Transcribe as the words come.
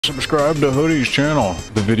Subscribe to HOODEEZ channel.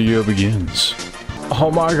 The video begins. Oh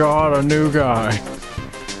my god, a new guy.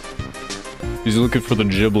 He's looking for the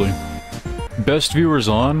Ghibli. Best viewers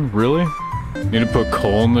on? Really? Need to put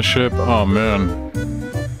coal in the ship? Oh man.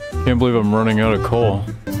 Can't believe I'm running out of coal.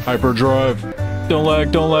 Hyperdrive. Don't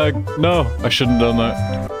lag, don't lag. No, I shouldn't have done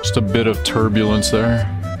that. Just a bit of turbulence there.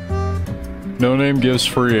 No Name gives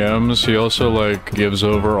free M's. He also, like, gives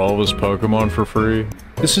over all of his Pokemon for free.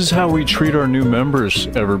 This is how we treat our new members,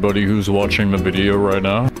 everybody who's watching the video right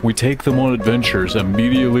now. We take them on adventures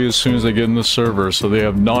immediately as soon as they get in the server, so they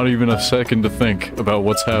have not even a second to think about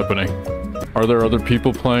what's happening. Are there other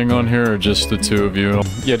people playing on here, or just the two of you?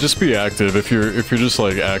 Yeah, just be active. If you're just,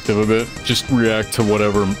 like, active a bit, just react to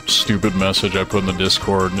whatever stupid message I put in the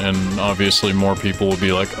Discord, and obviously more people will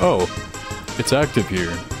be like, oh, it's active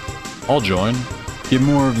here. I'll join. Get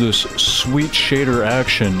more of this sweet shader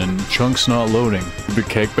action and chunks not loading. The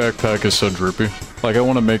cake backpack is so droopy. Like, I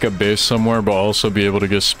want to make a base somewhere, but also be able to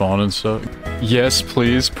get spawn and stuff. Yes,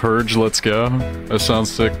 please, purge, let's go. That sounds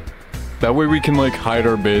sick. That way we can, like, hide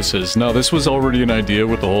our bases. Now, this was already an idea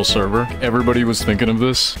with the whole server. Everybody was thinking of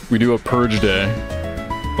this. We do a purge day,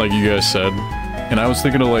 like you guys said. And I was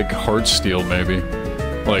thinking of, like, Heartsteel, maybe.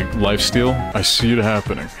 Like, Lifesteal. I see it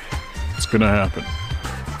happening. It's gonna happen.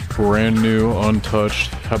 Brand new,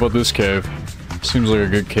 untouched. How about this cave? Seems like a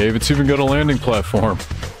good cave. It's even got a landing platform.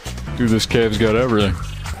 Dude, this cave's got everything.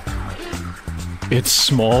 It's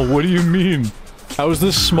small? What do you mean? How is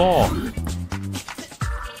this small?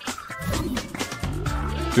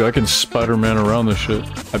 Dude, I can Spider-Man around this shit.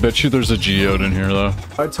 I bet you there's a geode in here, though.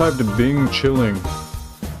 I typed Bing chilling.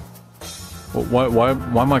 Well,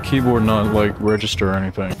 why my keyboard not, like, register or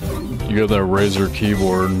anything? You got that Razer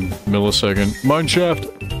keyboard, millisecond.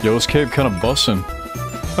 Mineshaft! Yo, this cave kinda bussin'.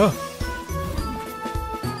 Huh.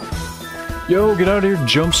 Yo, get out of here,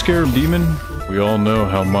 jump scare demon. We all know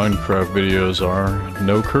how Minecraft videos are.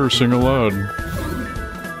 No cursing allowed.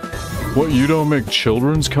 What, you don't make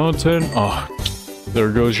children's content? Ah, there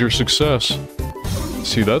goes your success.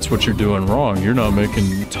 See, that's what you're doing wrong. You're not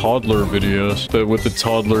making toddler videos, but with the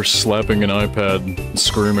toddler slapping an iPad and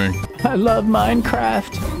screaming. I love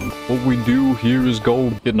Minecraft. What we do here is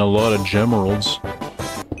gold. Getting a lot of gemeralds.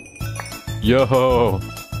 Yo!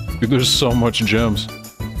 Dude, there's so much gems.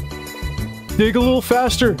 Dig a little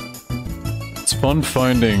faster! It's fun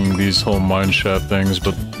finding these whole mineshaft things,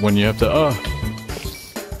 but when you have to,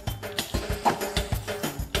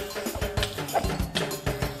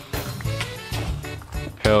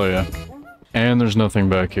 Hell yeah. And there's nothing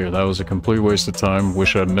back here. That was a complete waste of time.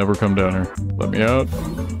 Wish I'd never come down here. Let me out.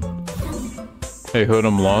 Hey Hood,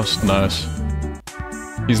 I'm lost. Nice.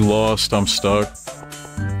 He's lost. I'm stuck.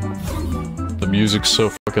 The music's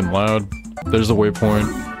so fucking loud. There's the waypoint.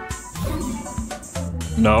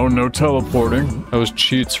 No teleporting. That was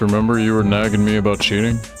cheats, remember? You were nagging me about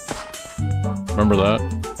cheating? Remember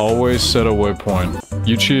that? Always set a waypoint.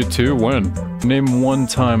 You cheated too? When? Name one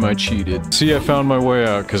time I cheated. See, I found my way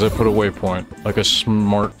out because I put a waypoint. Like a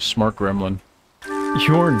smart gremlin.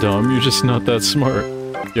 You aren't dumb, you're just not that smart.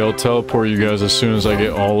 Yeah, I'll teleport you guys as soon as I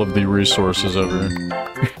get all of the resources over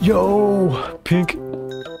here. Yo! Pink.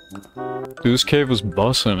 Dude, this cave was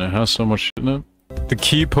bussin'. It has so much shit in it. The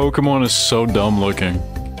key Pokemon is so dumb looking.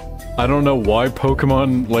 I don't know why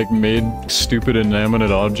Pokemon, like, made stupid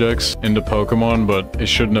inanimate objects into Pokemon, but it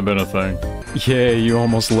shouldn't have been a thing. Yeah, you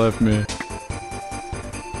almost left me.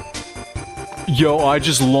 Yo, I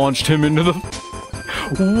just launched him into the...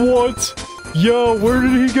 What? Yo, where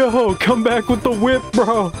did he go? Come back with the whip,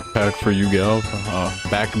 bro! Pack for you, gal.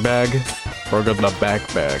 Back bag? Bro, got the back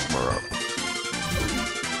bag, bro.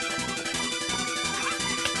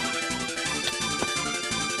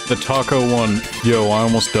 The taco one. Yo, I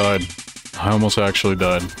almost died. I almost actually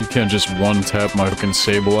died. You can't just one-tap my fucking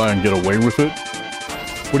Sableye and get away with it.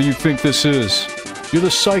 What do you think this is? You're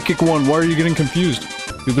the psychic one, why are you getting confused?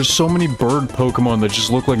 Dude, there's so many bird Pokemon that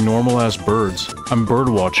just look like normal-ass birds. I'm bird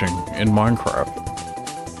watching in Minecraft.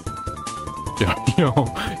 Yo,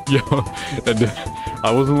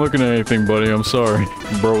 I wasn't looking at anything, buddy, I'm sorry.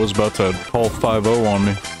 Bro was about to call 5-0 on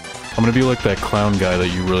me. I'm gonna be like that clown guy that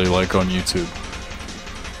you really like on YouTube.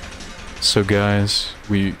 So guys,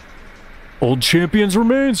 Old Champions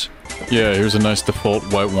remains! Yeah, here's a nice default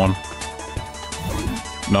white one.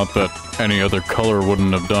 Not that any other color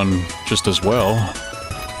wouldn't have done just as well.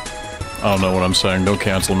 I don't know what I'm saying, don't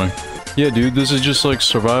cancel me. Yeah, dude, this is just like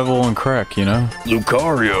survival and crack, you know?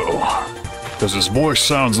 Lucario! Cause his voice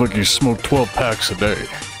sounds like he smoked 12 packs a day.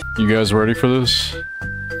 You guys ready for this?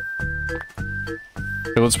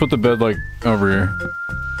 Okay, let's put the bed, like, over here.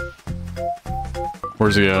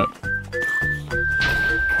 Where's he at?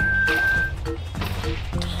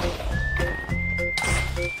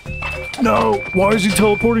 No! Why is he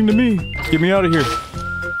teleporting to me? Get me out of here.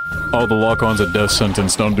 Oh, the lock-on's a death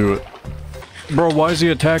sentence. Don't do it. Bro, why is he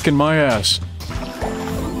attacking my ass?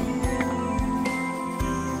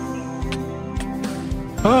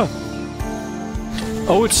 Ah!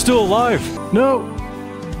 Oh, it's still alive! No!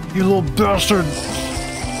 You little bastard!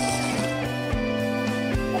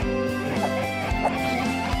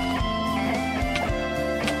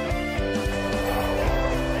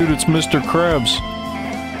 Dude, it's Mr. Krabs.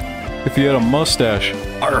 If he had a mustache.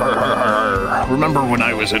 Remember when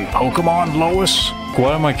I was in Pokemon, Lois?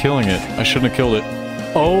 Why am I killing it? I shouldn't have killed it.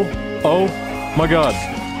 Oh my god.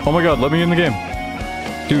 Oh my god, let me in the game.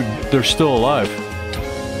 Dude, they're still alive.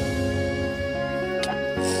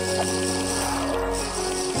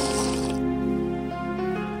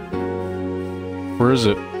 Where is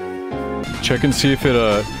it? Check and see if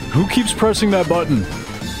it, who keeps pressing that button?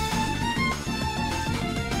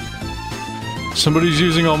 Somebody's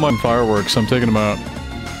using all my fireworks. I'm taking them out.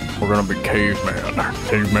 We're gonna be caveman.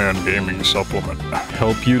 Caveman gaming supplement.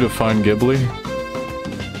 Help you to find Ghibli?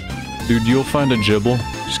 Dude, you'll find a Gibble.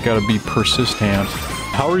 Just gotta be persistent.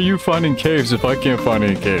 How are you finding caves if I can't find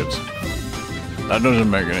any caves? That doesn't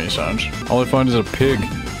make any sense. All I find is a pig.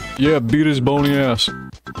 Yeah, beat his bony ass.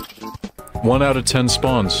 1 out of 10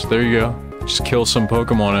 spawns. There you go. Just kill some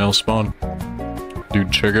Pokemon and it'll spawn.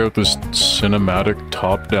 Dude, check out this cinematic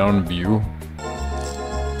top-down view.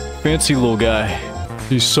 Fancy little guy.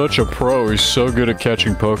 He's such a pro. He's so good at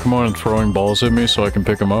catching Pokemon and throwing balls at me so I can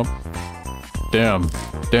pick them up. Damn.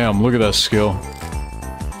 Damn, look at that skill.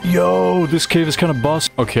 Yo, this cave is kind of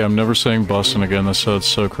bust. Okay, I'm never saying bussin' again. That's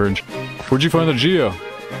so cringe. Where'd you find the Geo?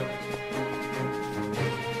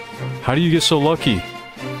 How do you get so lucky?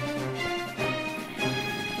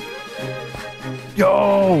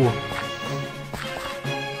 Yo!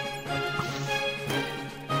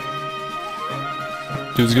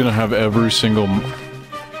 Dude's gonna have every single...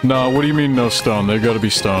 No, what do you mean no stone? They gotta be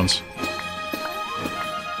stones.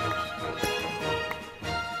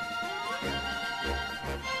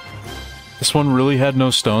 This one really had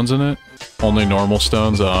no stones in it? Only normal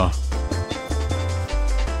stones?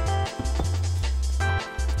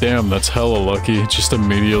 Damn, that's hella lucky. Just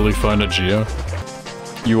immediately find a Geo.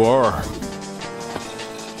 You are.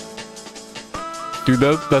 Dude,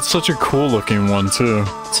 that's such a cool looking one too.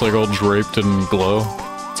 It's like all draped in glow.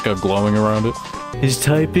 It's got glowing around it. His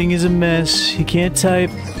typing is a mess. He can't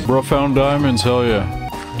type. Bro found diamonds, hell yeah.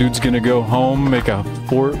 Dude's gonna go home, make a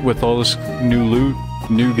fort with all this new loot.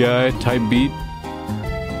 New guy, type beat.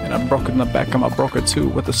 And I'm broke in the back of my broker too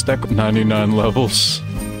with a stack of 99 levels.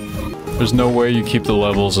 There's no way you keep the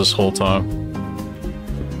levels this whole time.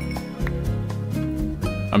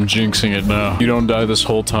 I'm jinxing it now. You don't die this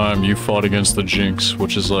whole time, you fought against the jinx,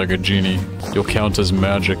 which is like a genie. You'll count as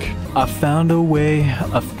magic. I found a way,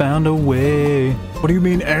 I found a way. What do you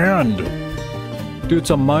mean, and? Dude,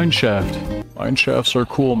 it's a mine shaft. Mine shafts are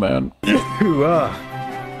cool, man.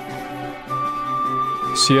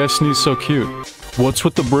 See, I sneeze so cute. What's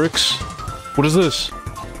with the bricks? What is this?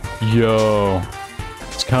 Yo.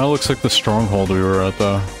 This kind of looks like the stronghold we were at,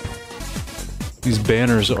 though. These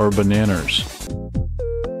banners are bananas.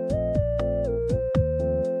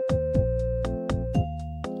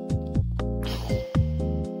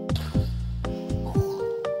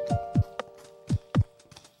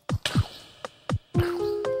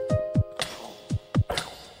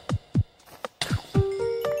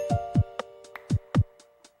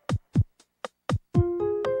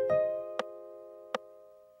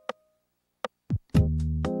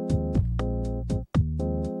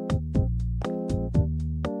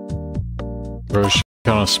 Bro, shit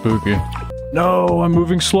kinda spooky. No, I'm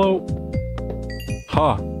moving slow.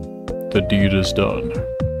 Ha. The deed is done.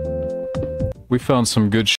 We found some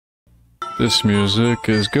good shit. This music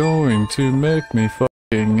is going to make me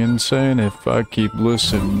fucking insane if I keep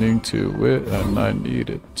listening to it, and I need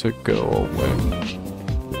it to go away.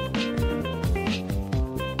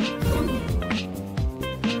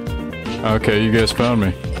 Okay, you guys found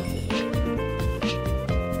me.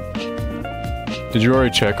 Did you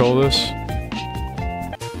already check all this?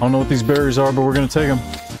 I don't know what these berries are, but we're gonna take them.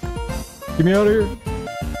 Get me out of here.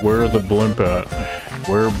 Where the blimp at?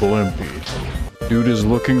 Where Blimpy? Dude is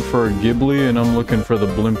looking for a Ghibli, and I'm looking for the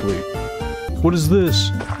Blimply. What is this?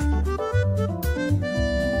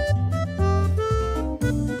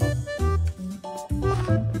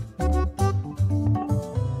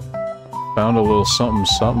 Found a little something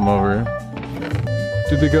something over here.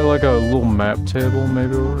 Dude, they got like a little map table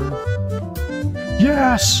maybe over here.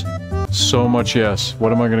 Yes! So much yes.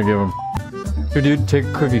 What am I gonna give him? Here, dude, take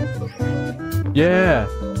a cookie. Yeah!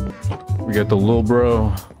 We got the little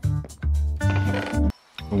bro.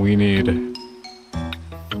 We need...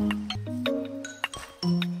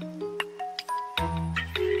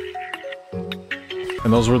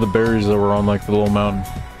 And those were the berries that were on, like, the little mountain.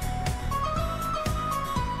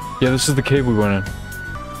 Yeah, this is the cave we went in.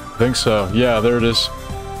 I think so. Yeah, there it is.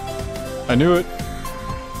 I knew it!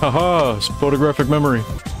 Haha! It's photographic memory.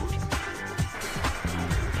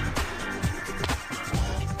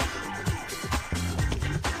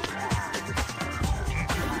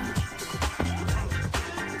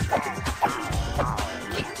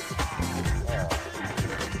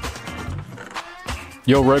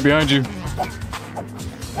 Yo, right behind you.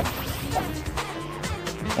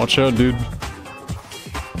 Watch out, dude.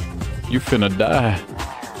 You finna die.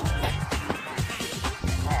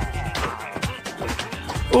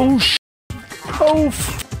 Oh, sh! Oh,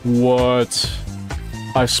 what?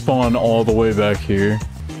 I spawn all the way back here.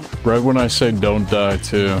 Right when I say don't die,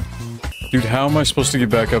 too. Dude, how am I supposed to get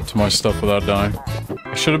back up to my stuff without dying?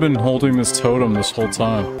 I should have been holding this totem this whole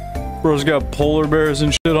time. Bro's got polar bears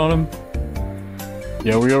and shit on him.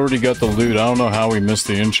 Yeah, we already got the loot. I don't know how we missed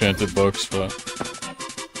the enchanted books, but...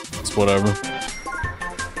 it's whatever.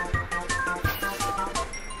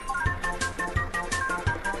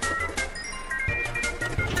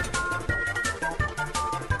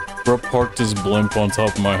 Bro parked his blimp on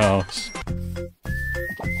top of my house.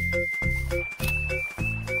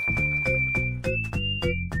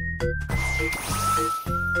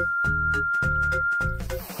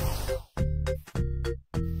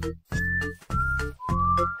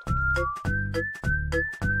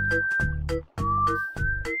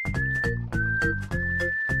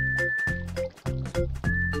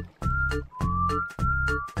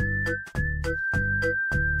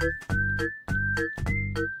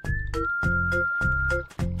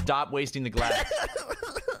 Stop wasting the glass.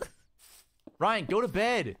 Ryan, go to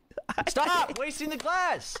bed. Stop wasting the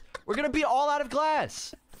glass. We're gonna be all out of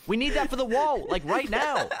glass. We need that for the wall, like right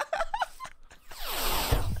now.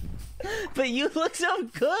 But you look so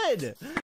good.